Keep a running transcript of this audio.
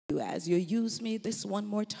as you use me this one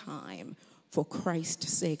more time. For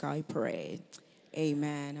Christ's sake, I pray.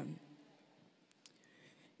 Amen.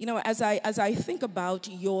 You know, as I think about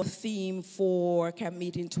your theme for Camp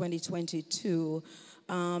Meeting 2022,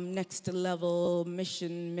 next level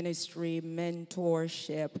mission, ministry,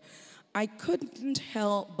 mentorship, I couldn't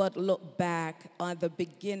help but look back on the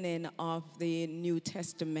beginning of the New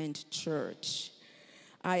Testament church.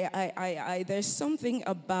 There's something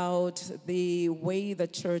about the way the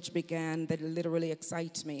church began that literally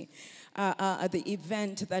excites me. The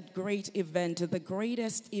event, that great event, the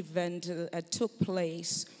greatest event took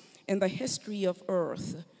place in the history of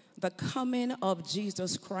earth, the coming of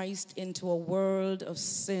Jesus Christ into a world of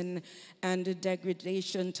sin and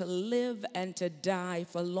degradation, to live and to die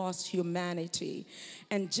for lost humanity.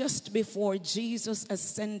 And just before Jesus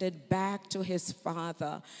ascended back to his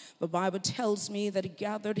Father, the Bible tells me that he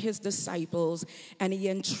gathered his disciples and he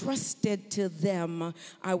entrusted to them,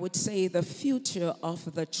 I would say, the future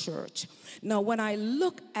of the church. Now, when I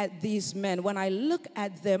look at these men, when I look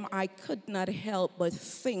at them, I could not help but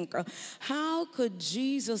think, how could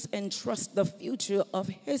Jesus entrust the future of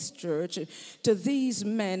his church to these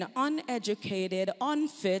men, uneducated,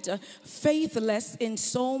 unfit, faithless in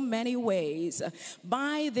so many ways?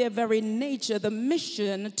 By their very nature, the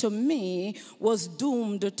mission to me was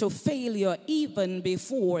doomed to failure even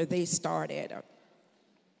before they started.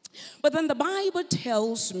 But then the Bible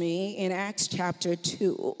tells me in Acts chapter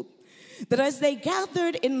 2 that as they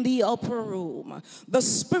gathered in the upper room, the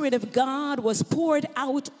Spirit of God was poured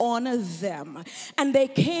out on them, and they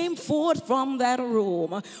came forth from that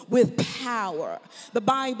room with power. The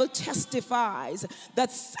Bible testifies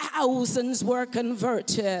that thousands were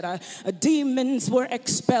converted, demons were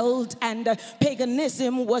expelled, and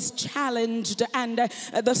paganism was challenged, and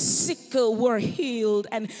the sick were healed.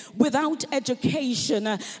 And without education,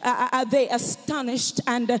 they astonished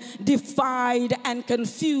and defied and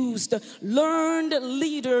confused learned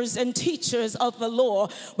leaders and teachers of the law.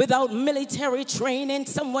 Without military training,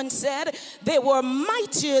 someone said they were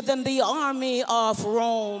mightier than the army of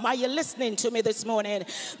Rome. Are you listening to me this morning?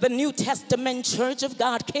 The New Testament church of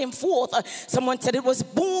God came forth. Someone said it was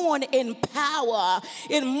born in power.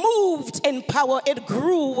 It moved in power. It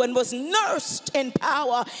grew and was nursed in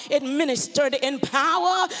power. It ministered in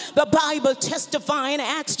power. The Bible testifying,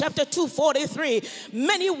 Acts chapter 2:43,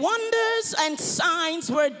 many wonders and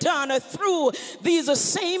signs were done through these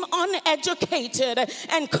same uneducated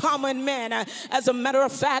and common men. As a matter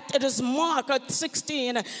of fact, it is Mark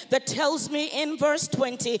 16 that tells me in verse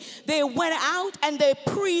 20, they went out and they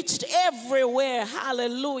preached everywhere.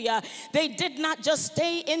 Hallelujah. They did not just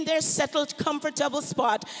stay in their settled, comfortable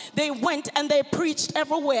spot. They went and they preached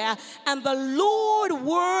everywhere, and the Lord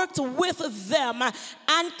worked with them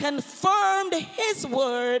and confirmed his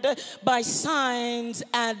word by signs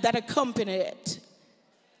and that accompanied it.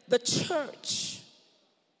 The church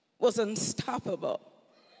was unstoppable.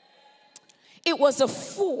 It was a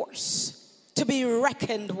force to be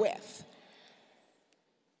reckoned with.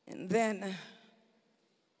 And then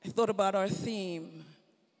I thought about our theme,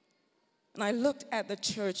 and I looked at the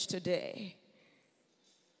church today,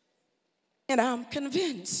 and I'm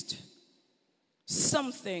convinced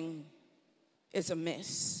something is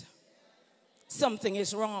amiss. Something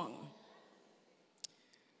is wrong.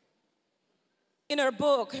 In her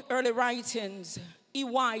book, Early Writings, E.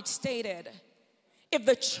 White stated, if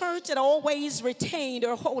the church had always retained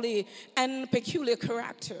her holy and peculiar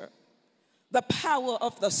character, the power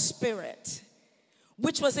of the Spirit,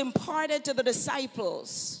 which was imparted to the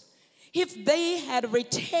disciples, if they had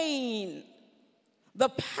retained the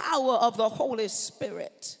power of the Holy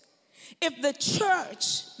Spirit, if the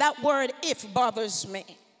church, that word if bothers me,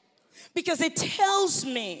 because it tells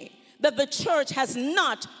me that the church has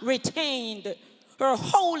not retained her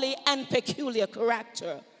holy and peculiar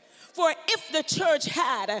character. For if the church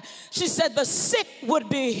had, she said, the sick would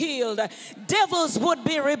be healed, devils would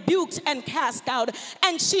be rebuked and cast out,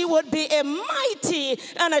 and she would be a mighty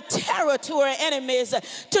and a terror to her enemies.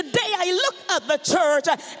 Today I look at the church,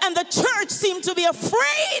 and the church seems to be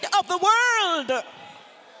afraid of the world.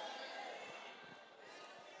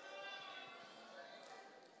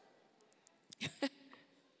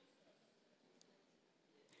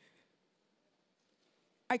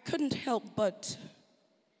 I couldn't help but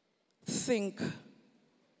think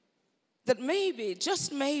that maybe,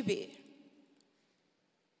 just maybe,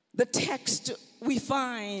 the text we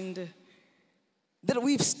find that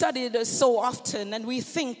we've studied so often and we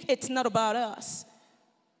think it's not about us,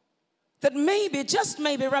 that maybe, just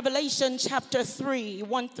maybe, Revelation chapter 3,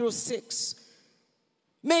 1 through 6,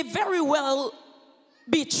 may very well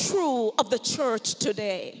be true of the church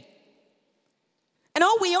today. And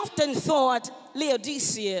all we often thought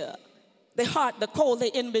Laodicea, the hot, the cold,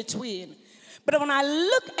 the in-between. But when I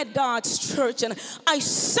look at God's church and I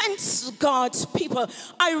sense God's people,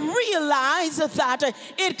 I realize that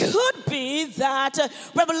it could be that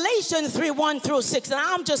Revelation 3:1-6, and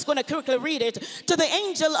I'm just going to quickly read it, to the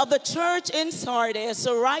angel of the church in Sardis,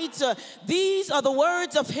 writes, these are the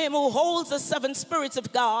words of him who holds the seven spirits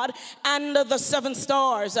of God and the seven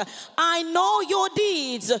stars. I know your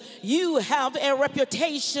deeds. You have a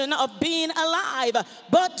reputation of being alive,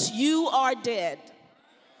 but you are dead.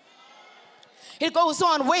 It goes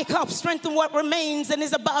on, wake up, strengthen what remains and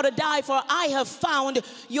is about to die, for I have found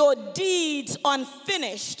your deeds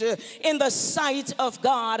unfinished in the sight of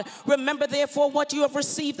God. Remember therefore what you have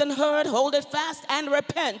received and heard, hold it fast and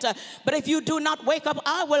repent. But if you do not wake up,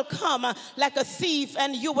 I will come like a thief,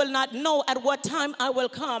 and you will not know at what time I will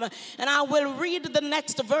come. And I will read the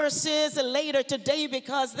next verses later today,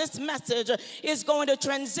 because this message is going to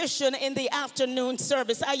transition in the afternoon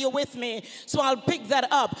service. Are you with me? So I'll pick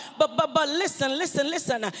that up. But listen.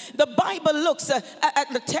 The Bible looks at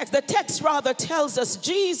the text. The text rather tells us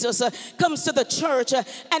Jesus comes to the church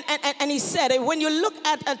and he said, when you look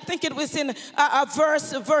at, I think it was in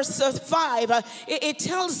verse 5, it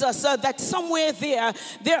tells us that somewhere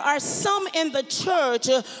there are some in the church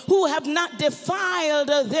who have not defiled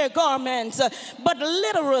their garments, but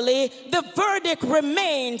literally the verdict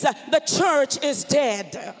remains, the church is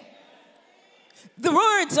dead. The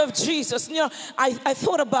words of Jesus, you know, I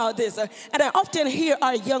thought about this, and I often hear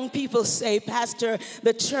our young people say, Pastor,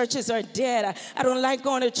 the churches are dead. I don't like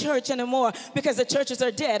going to church anymore because the churches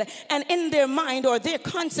are dead. And in their mind, or their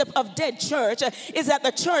concept of dead church, is that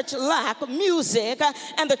the church lacks music,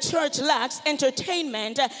 and the church lacks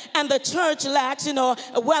entertainment, and the church lacks, you know,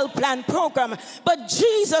 a well-planned program. But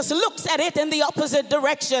Jesus looks at it in the opposite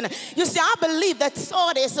direction. You see, I believe that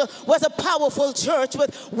Sardis was a powerful church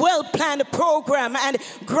with well-planned program and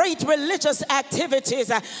great religious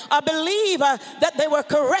activities. I believe that they were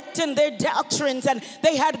correct in their doctrines, and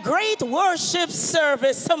they had great worship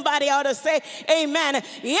service. Somebody ought to say amen.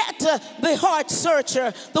 Yet the heart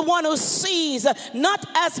searcher, the one who sees not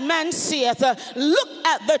as man seeth, look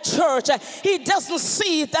at the church. He doesn't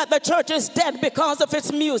see that the church is dead because of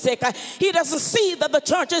its music. He doesn't see that the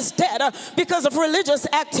church is dead because of religious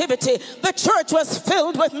activity. The church was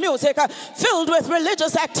filled with music, filled with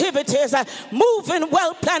religious activities, moving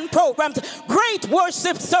well-planned programs, great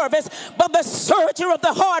worship service, but the searcher of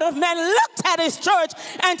the heart of man looked at his church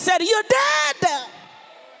and said, you're dead.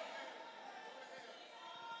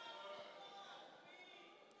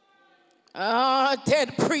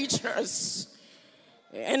 Dead preachers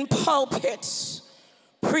in pulpits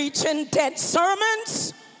preaching dead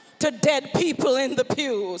sermons to dead people in the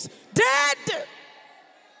pews. Dead.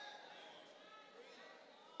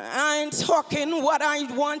 I ain't talking what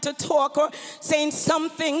I want to talk or saying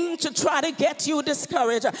something to try to get you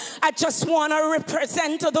discouraged. I just want to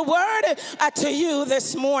represent the word to you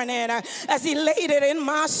this morning as he laid it in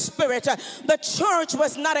my spirit. The church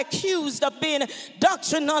was not accused of being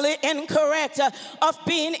doctrinally incorrect, of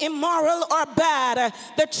being immoral or bad.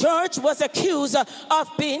 The church was accused of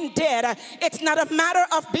being dead. It's not a matter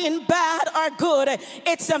of being bad or good.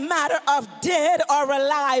 It's a matter of dead or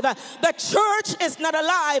alive. The church is not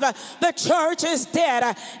alive. The church is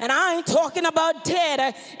dead. And I ain't talking about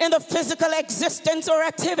dead in the physical existence or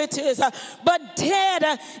activities, but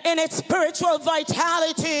dead in its spiritual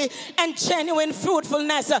vitality and genuine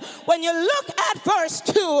fruitfulness. When you look at verse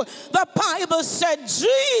 2, the Bible said,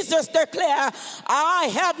 Jesus declared, I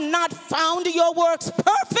have not found your works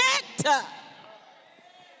perfect.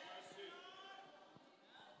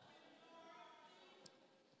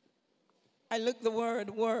 I look the word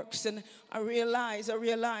works, and I realize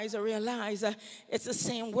it's the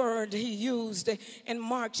same word he used in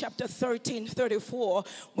Mark chapter 13:34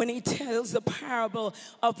 when he tells the parable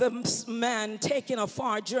of the man taking a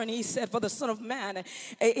far journey. He said, for the Son of Man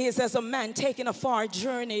is as a man taking a far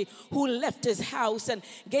journey who left his house and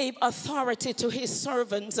gave authority to his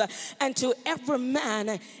servants, and to every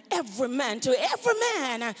man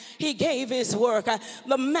he gave his work.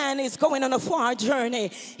 The man is going on a far journey.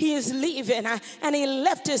 He is leaving, and he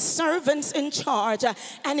left his servants in charge,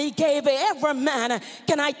 and he gave every man.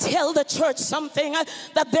 Can I tell the church something?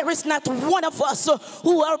 That there is not one of us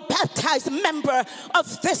who are baptized member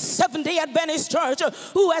of this Seventh-day Adventist church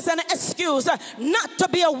who has an excuse not to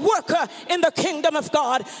be a worker in the kingdom of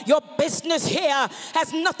God. Your business here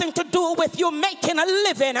has nothing to do with you making a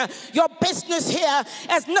living. Your business here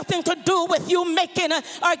has nothing to do with you making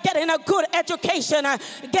or getting a good education,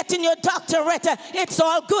 getting your doctorate. It's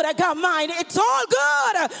all good. I got mine. It's all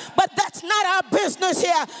good. But that That's not our business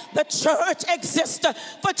here. The church exists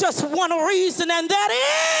for just one reason, and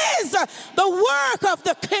that is the work of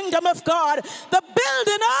the kingdom of God, the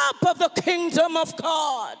building up of the kingdom of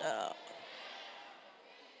God.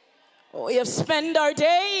 We have spent our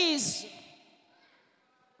days.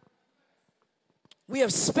 We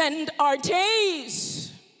have spent our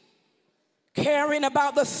days caring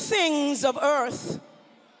about the things of earth,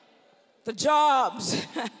 the jobs,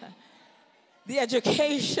 the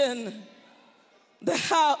education, the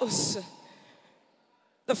house,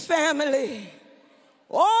 the family,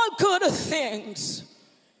 all good things.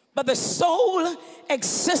 But the sole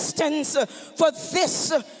existence for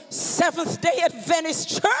this Seventh-day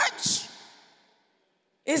Adventist church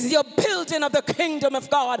is your building of the kingdom of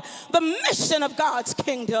God, the mission of God's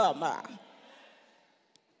kingdom.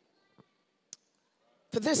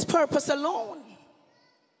 For this purpose alone,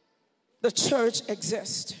 the church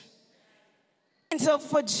exists. And so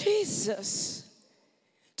for Jesus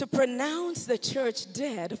to pronounce the church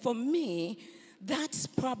dead, for me, that's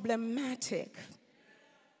problematic.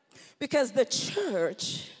 Because the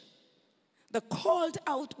church, the called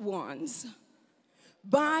out ones,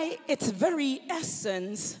 by its very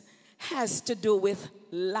essence, has to do with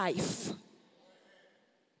life.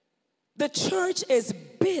 The church is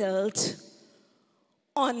built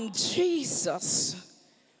on Jesus,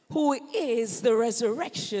 who is the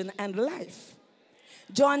resurrection and life.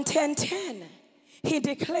 John 10:10, he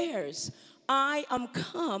declares, I am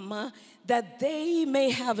come that they may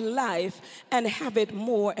have life and have it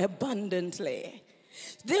more abundantly.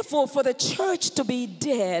 Therefore, for the church to be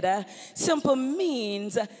dead simply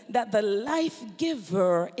means that the life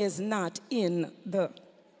giver is not in the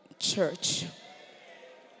church.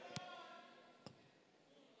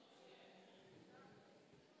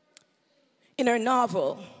 In her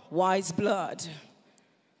novel, Wise Blood,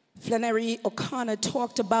 Flannery O'Connor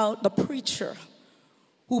talked about the preacher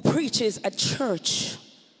who preaches a church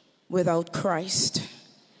without Christ,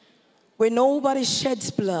 where nobody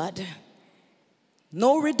sheds blood,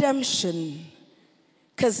 no redemption,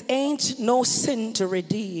 because ain't no sin to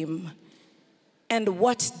redeem, and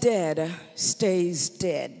what's dead stays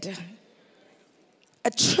dead.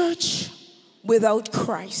 A church without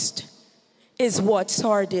Christ is what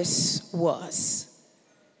Sardis was.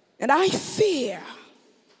 And I fear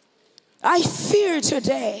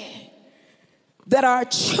today that our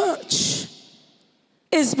church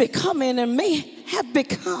is becoming and may have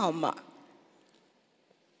become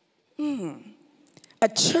a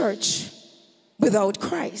church without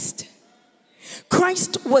Christ.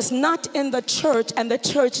 Christ was not in the church, and the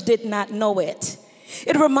church did not know it.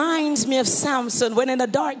 It reminds me of Samson, when in the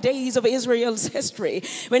dark days of Israel's history,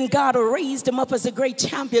 when God raised him up as a great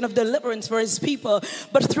champion of deliverance for his people,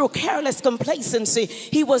 but through careless complacency,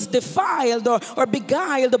 he was defiled or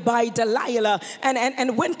beguiled by Delilah.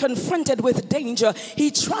 And when confronted with danger, he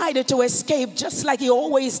tried to escape just like he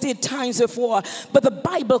always did times before. But the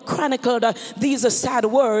Bible chronicled these sad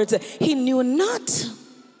words. He knew not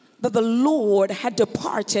that the Lord had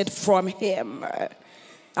departed from him.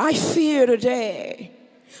 I fear today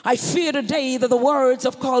that the words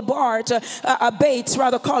of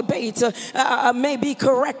Bates may be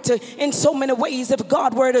correct in so many ways. If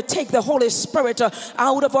God were to take the Holy Spirit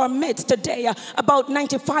out of our midst today, about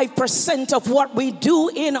 95% of what we do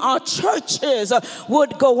in our churches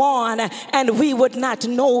would go on, and we would not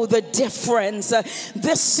know the difference.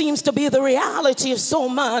 This seems to be the reality of so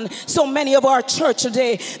many of our church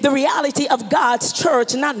today. The reality of God's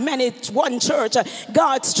church, not one church,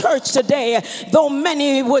 God's church today. Though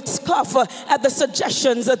many would scoff at the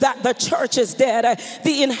suggestions that the church is dead,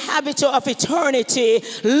 the inhabitor of eternity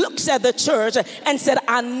looks at the church and said,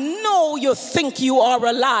 I know you think you are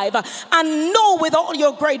alive. I know with all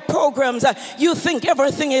your great programs you think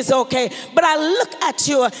everything is okay. But I look at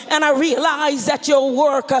you and I realize that your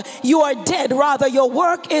work, you are dead. Rather, your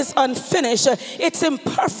work is unfinished. It's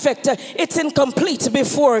imperfect. It's incomplete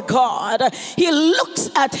before God. He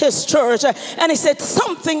looks at his church and he said,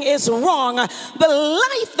 something is wrong. The life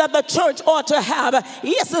that the church ought to have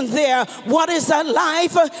isn't there. What is that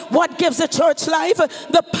life? What gives the church life?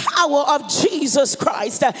 The power of Jesus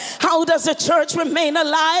Christ. How does the church remain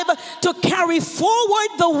alive? To carry forward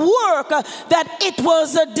the work that it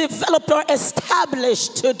was developed or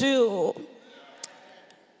established to do.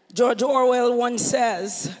 George Orwell once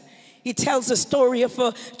says, He tells a story of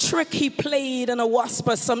a trick he played on a wasp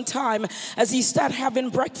sometime. As he started having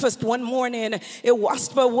breakfast one morning, a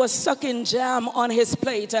wasp was sucking jam on his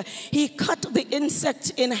plate. He cut the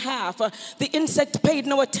insect in half. The insect paid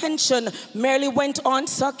no attention, merely went on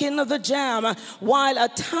sucking the jam, while a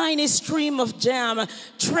tiny stream of jam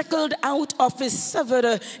trickled out of his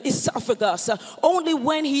severed esophagus. Only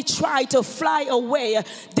when he tried to fly away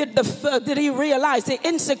did he realize, the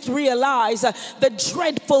insect realized the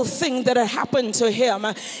dreadful thing that had happened to him.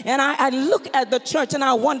 And I look at the church and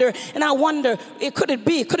I wonder, could it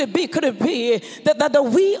be that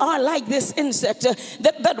we are like this insect,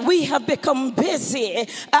 that we have become busy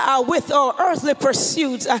with our earthly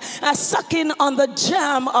pursuits, sucking on the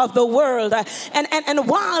jam of the world. And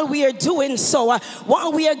while we are doing so,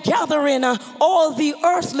 while we are gathering all the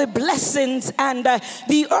earthly blessings and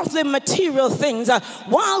the earthly material things,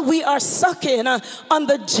 while we are sucking on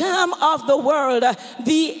the jam of the world,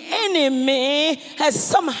 the enemy has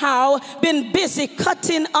somehow been busy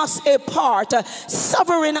cutting us apart,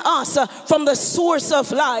 severing us from the source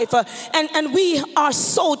of life, and we are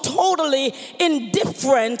so totally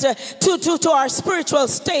indifferent to our spiritual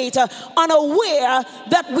state, unaware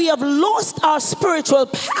that we have lost our spiritual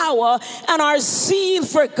power and our zeal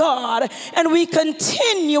for God, and we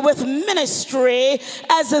continue with ministry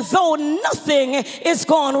as though nothing is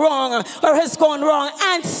gone wrong or has gone wrong.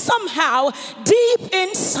 And somehow deep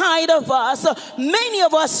inside of us, many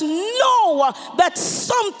of us know that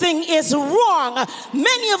something is wrong.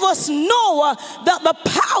 Many of us know that the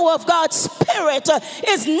power of God's Spirit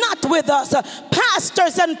is not with us.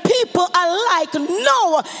 Pastors and people alike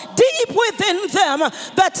know deep within them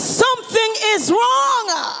that something is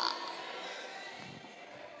wrong.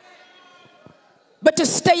 But to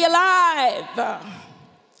stay alive,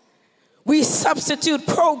 we substitute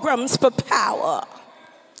programs for power,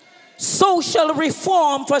 social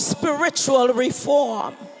reform for spiritual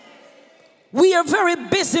reform. We are very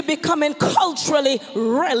busy becoming culturally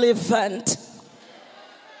relevant,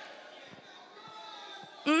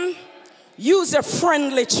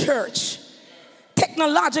 user-friendly church,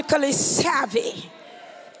 technologically savvy,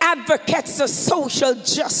 advocates of social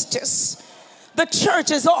justice. The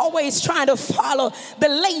church is always trying to follow the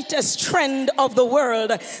latest trend of the world,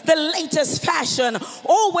 the latest fashion,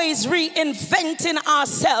 always reinventing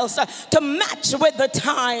ourselves to match with the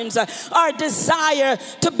times. Our desire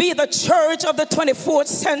to be the church of the 24th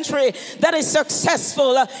century that is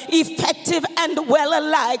successful, effective, and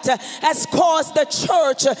well-liked has caused the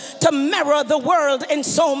church to mirror the world in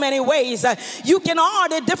so many ways. You can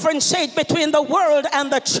hardly differentiate between the world and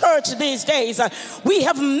the church these days. We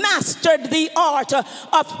have mastered the art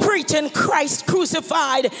of preaching Christ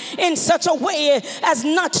crucified in such a way as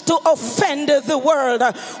not to offend the world.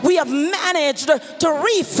 We have managed to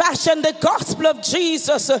refashion the gospel of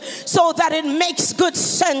Jesus so that it makes good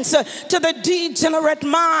sense to the degenerate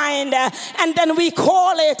mind, and then we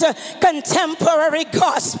call it contemporary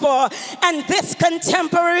gospel. And this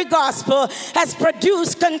contemporary gospel has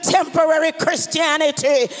produced contemporary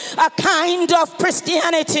Christianity, a kind of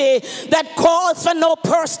Christianity that calls for no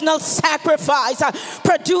personal sacrifice,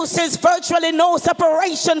 produces virtually no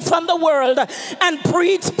separation from the world, and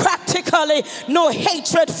breeds practically no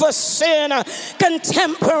hatred for sin.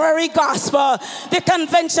 Contemporary gospel, the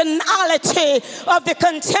conventionality of the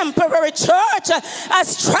contemporary church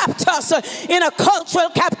has trapped us in a cultural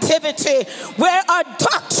captivity where our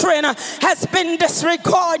doctrine has been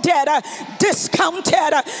disregarded,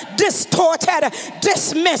 discounted, distorted,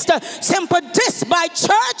 dismissed, simply dissed by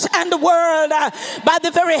church and the world, by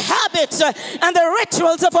the very habits and the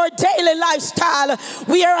rituals of our daily lifestyle.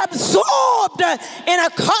 We are absorbed in a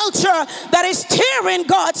culture that is tearing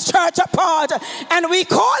God's church apart, and we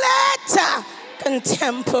call it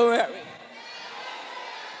contemporary.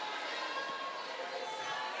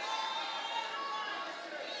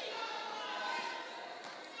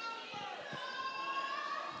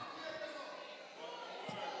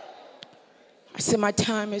 I say my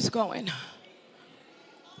time is going.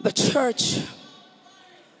 The church,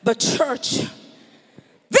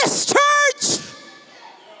 this church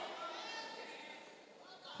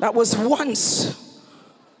that was once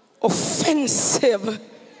offensive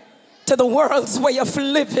to the world's way of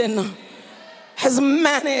living has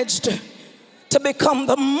managed to become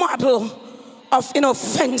the model of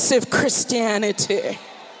inoffensive Christianity.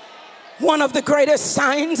 One of the greatest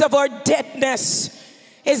signs of our deadness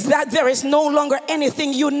is that there is no longer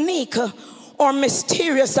anything unique or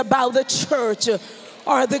mysterious about the church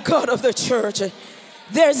or the God of the church.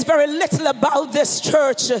 There's very little about this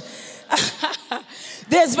church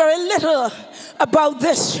There's very little about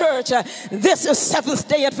this church, this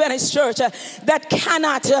Seventh-day Adventist church, that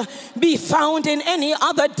cannot be found in any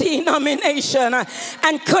other denomination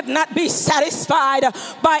and could not be satisfied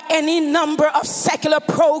by any number of secular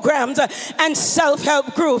programs and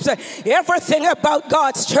self-help groups. Everything about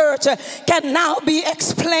God's church can now be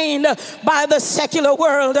explained by the secular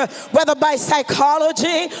world, whether by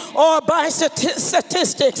psychology or by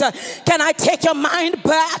statistics. Can I take your mind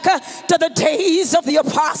back to the days of the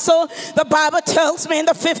apostle? The Bible tells me in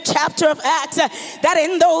the 5th chapter of Acts that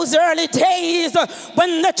in those early days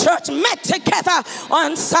when the church met together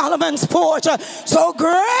on Solomon's porch, so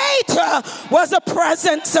great was the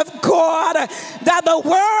presence of God that the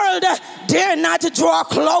world dare not draw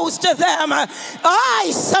close to them. I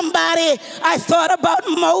thought about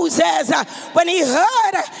Moses when he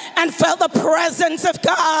heard and felt the presence of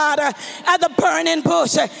God at the burning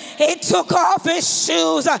bush. He took off his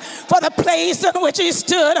shoes, for the place in which he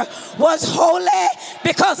stood was holy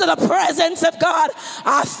because of the presence of God.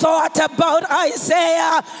 I thought about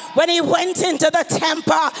Isaiah when he went into the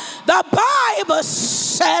temple. The Bible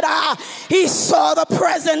said he saw the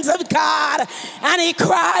presence of God and he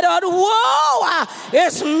cried out, "Woe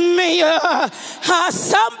is me."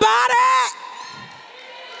 Somebody.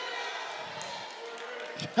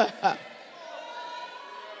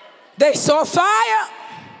 They saw fire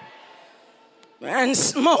and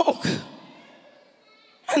smoke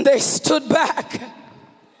and they stood back.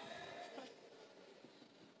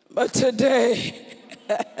 But today,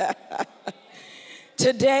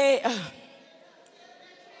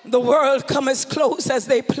 the world come as close as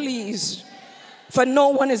they please, for no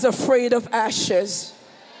one is afraid of ashes.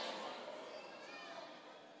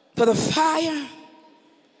 For the fire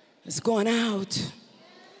is going out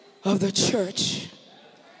of the church.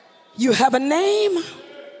 You have a name.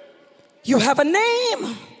 You have a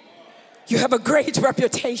name. You have a great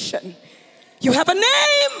reputation. You have a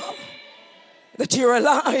name that you're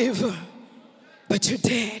alive, but you're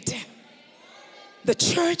dead. The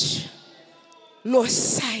church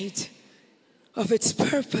lost sight of its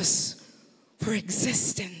purpose for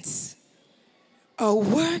existence. Our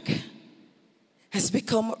work has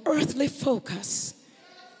become earthly focus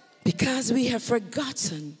because we have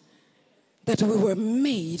forgotten that we were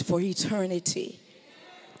made for eternity.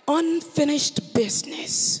 Unfinished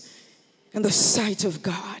business in the sight of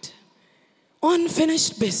God.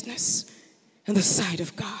 Unfinished business in the sight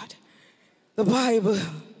of God. The Bible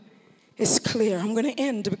is clear. I'm going to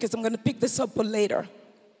end because I'm going to pick this up later.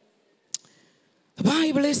 The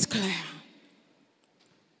Bible is clear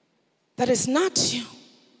that it's not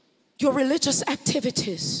your religious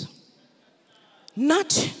activities,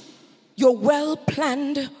 not your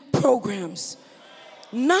well-planned programs,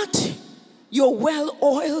 not your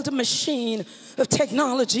well-oiled machine of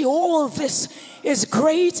technology. All this is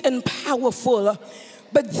great and powerful,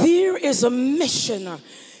 but there is a mission.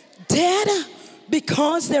 Dead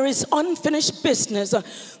because there is unfinished business.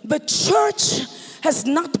 The church has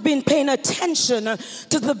not been paying attention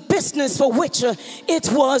to the business for which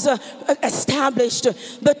it was established.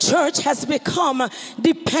 The church has become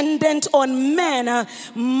dependent on men,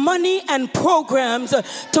 money, and programs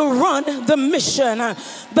to run the mission.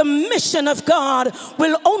 The mission of God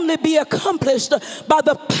will only be accomplished by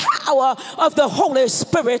the power of the Holy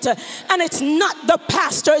Spirit. And it's not the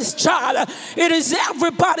pastor's job. It is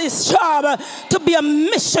everybody's job to be a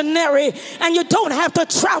missionary. And you don't have to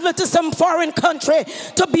travel to some foreign country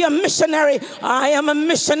to be a missionary. I am a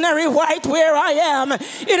missionary right where I am.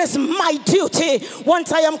 It is my duty,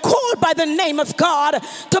 once I am called by the name of God,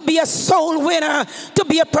 to be a soul winner, to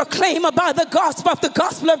be a proclaimer by the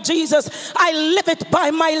gospel of Jesus. I live it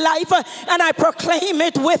by my life and I proclaim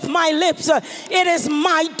it with my lips. It is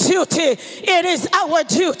my duty. It is our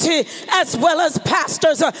duty as well as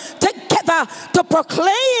pastors together to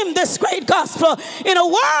proclaim this great gospel in a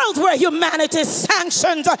world where humanity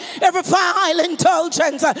sanctions every vile indulgence.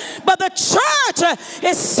 But the church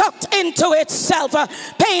is sucked into itself,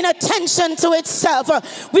 paying attention to itself.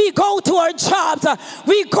 We go to our jobs,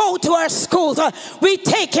 we go to our schools, we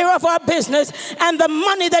take care of our business, and the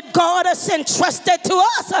money that God has entrusted to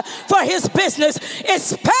us for his business is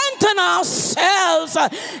spent on ourselves.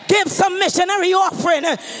 Give some missionary offering.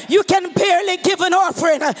 You can barely give an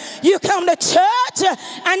offering. You come to church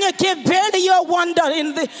and you give barely your $1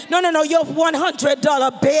 in the your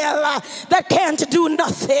 $100 bill that can't do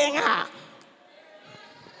nothing.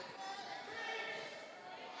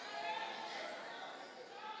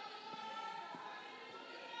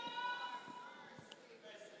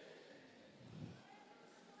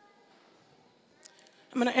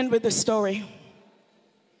 I'm going to end with this story.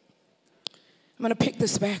 I'm going to pick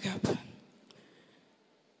this back up.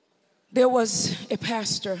 There was a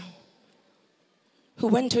pastor who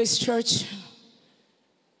went to his church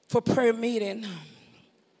for prayer meeting.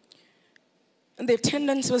 And the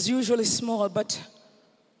attendance was usually small, but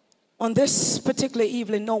on this particular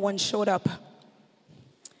evening, no one showed up.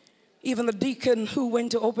 Even the deacon who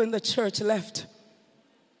went to open the church left.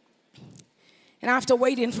 And after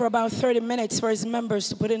waiting for about 30 minutes for his members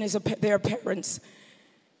to put in their appearance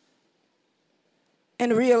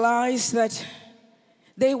and realized that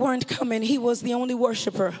they weren't coming, he was the only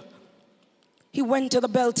worshiper. He went to the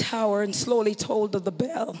bell tower and slowly tolled the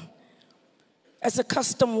bell, as the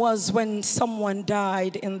custom was when someone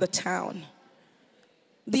died in the town.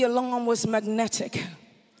 The alarm was magnetic.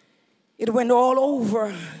 It went all over.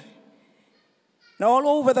 And all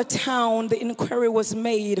over the town, the inquiry was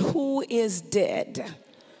made, who is dead?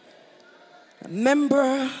 A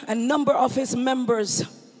number of his members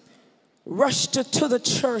rushed to the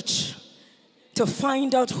church to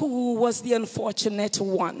find out who was the unfortunate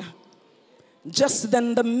one. Just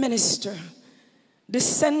then the minister,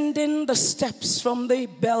 descending the steps from the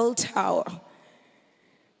bell tower,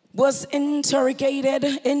 was interrogated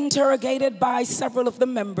by several of the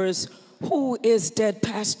members. Who is dead,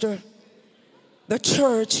 Pastor? The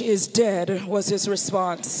church is dead, was his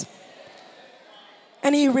response.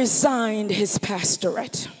 And he resigned his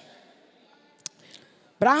pastorate.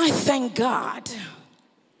 But I thank God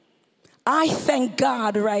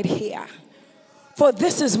right here. For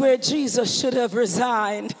this is where Jesus should have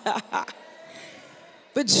resigned.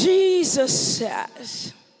 But Jesus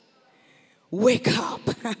says, wake up.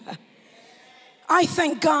 I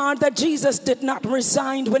thank God that Jesus did not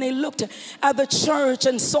resign when he looked at the church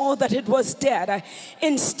and saw that it was dead.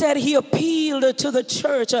 Instead, he appealed to the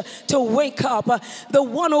church to wake up. The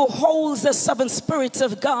one who holds the seven spirits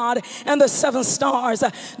of God and the seven stars,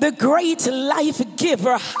 the great life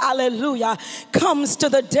giver, hallelujah, comes to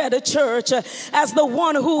the dead church as the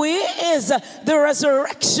one who is the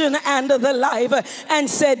resurrection and the life, and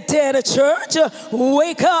said, dead church,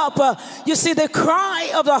 wake up. You see, the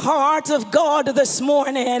cry of the heart of God this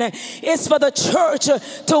morning is for the church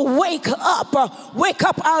to wake up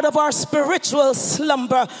out of our spiritual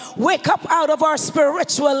slumber, wake up out of our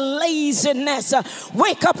spiritual laziness,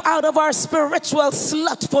 wake up out of our spiritual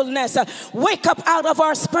slothfulness, wake up out of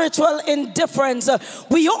our spiritual indifference.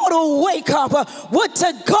 We ought to wake up. Would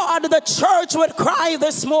to God the church would cry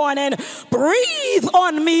this morning, breathe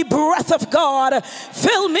on me, breath of God,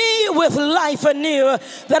 fill me with life anew,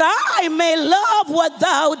 that I may love what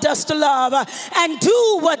thou dost love and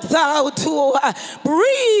do what thou do.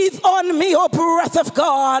 Breathe on me, O breath of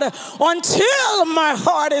God, until my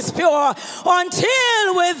heart is pure,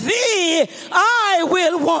 until with thee I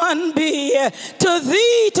will one be, to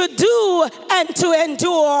thee to do and to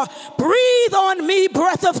endure. Breathe on me,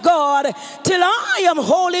 breath of God, till I am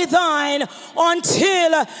wholly thine,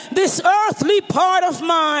 until this earthly part of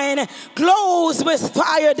mine glows with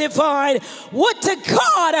fire divine. Would to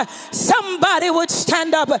God somebody would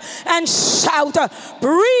stand up and shout,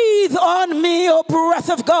 breathe on me, O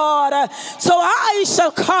breath of God, so I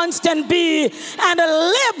shall constant be and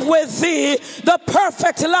live with thee the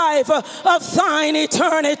perfect life of thine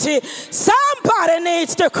eternity. Somebody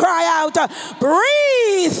needs to cry out,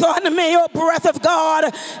 breathe on me, O breath of God,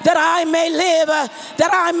 that I may live,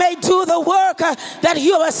 that I may do the work that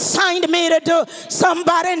you have assigned me to do.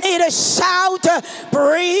 Somebody need to shout,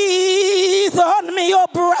 breathe on me, O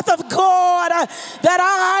breath of God, that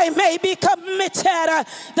I may be committed,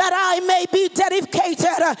 that I may be dedicated,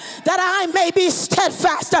 that I may be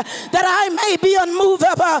steadfast, that I may be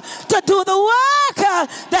unmovable to do the work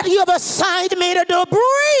that you have assigned me to do.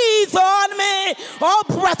 Breathe on me, oh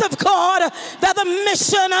breath of God, that the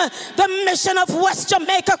mission of West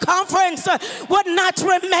Jamaica Conference would not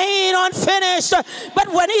remain unfinished, but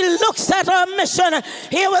when he looks at our mission,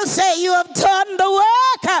 he will say, you have done the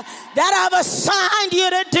work that I've assigned you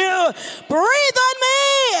to do. Breathe on me.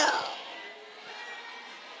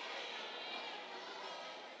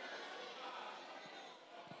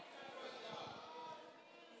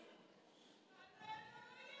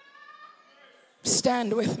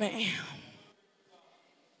 Stand with me.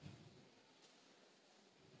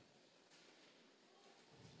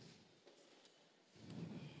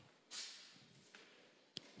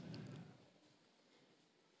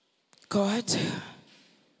 God,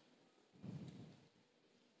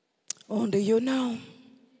 only you know.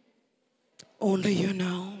 Only you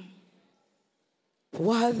know.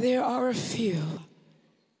 While there are a few,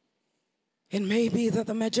 it may be that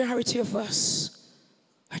the majority of us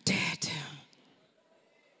are dead.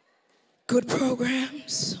 Good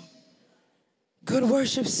programs, good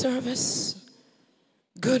worship service,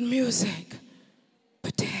 good music,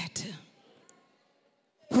 but dead.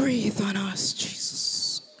 Breathe on us,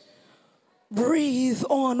 Jesus. Breathe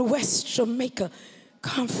on West Jamaica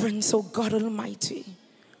Conference, oh God Almighty.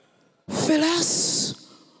 Fill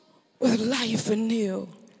us with life anew.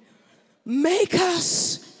 Make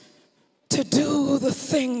us to do the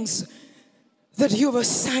things that you've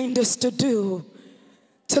assigned us to do.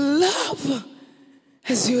 To love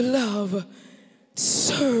as you love.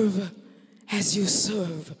 Serve as you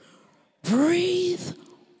serve. Breathe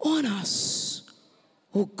on us,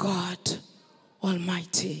 oh God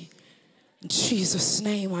Almighty. In Jesus'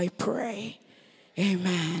 name I pray.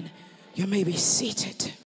 Amen. You may be seated.